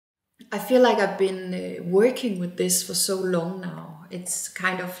I feel like I've been working with this for so long now. It's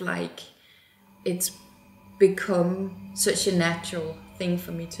kind of like it's become such a natural thing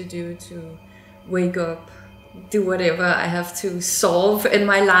for me to do, to wake up, do whatever I have to solve in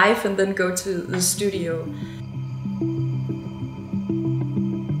my life and then go to the studio.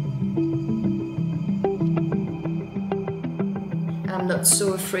 I'm not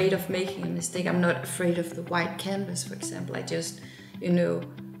so afraid of making a mistake. I'm not afraid of the white canvas, for example. I just,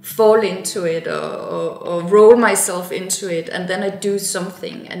 fall into it or roll myself into it, and then I do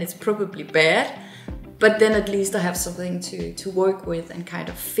something and it's probably bad, but then at least I have something to work with and kind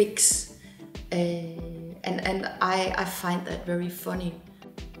of fix. And I find that very funny,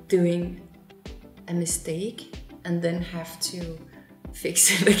 doing a mistake and then have to fix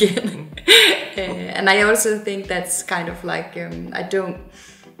it again. And I also think that's kind of like I don't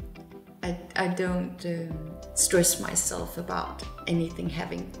stress myself about anything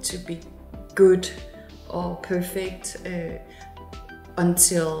having to be good or perfect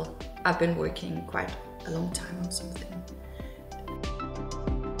until I've been working quite a long time on something.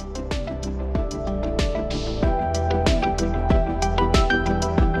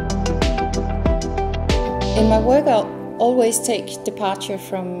 In my work, I always take departure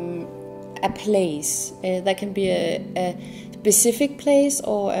from a place. That can be a specific place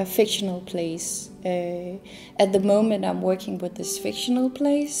or a fictional place. At the moment, I'm working with this fictional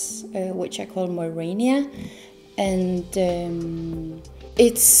place, which I call Moirania, and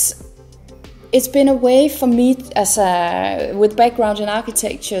it's been a way for me with background in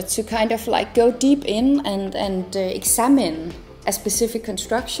architecture to kind of like go deep in and examine a specific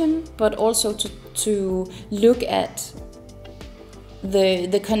construction, but also to look at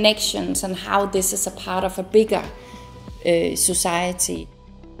the connections and how this is a part of a bigger society.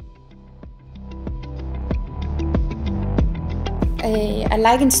 I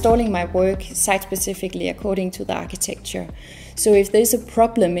like installing my work site-specifically according to the architecture. So if there's a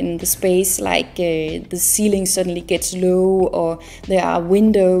problem in the space, like the ceiling suddenly gets low or there are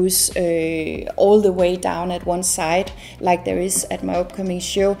windows all the way down at one side, like there is at my upcoming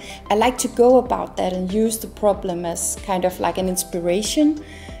show, I like to go about that and use the problem as kind of like an inspiration.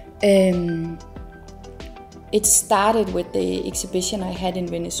 It started with the exhibition I had in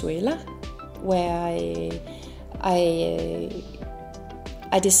Venezuela, where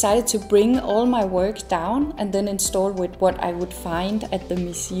I decided to bring all my work down and then install with what I would find at the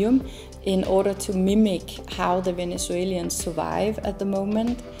museum in order to mimic how the Venezuelans survive at the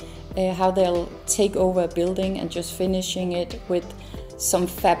moment, how they'll take over a building and just finishing it with some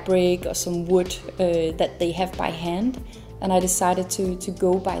fabric or some wood that they have by hand. And I decided to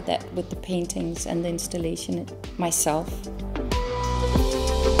go by that with the paintings and the installation myself.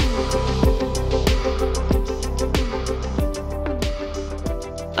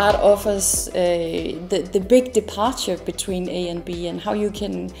 Art offers the big departure between A and B, and how you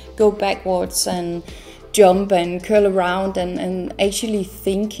can go backwards and jump and curl around and actually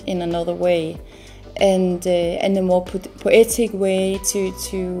think in another way, and a more poetic way to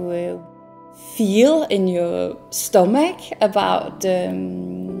feel in your stomach about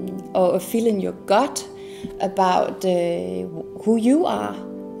or feel in your gut about who you are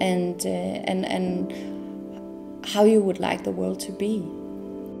and how you would like the world to be.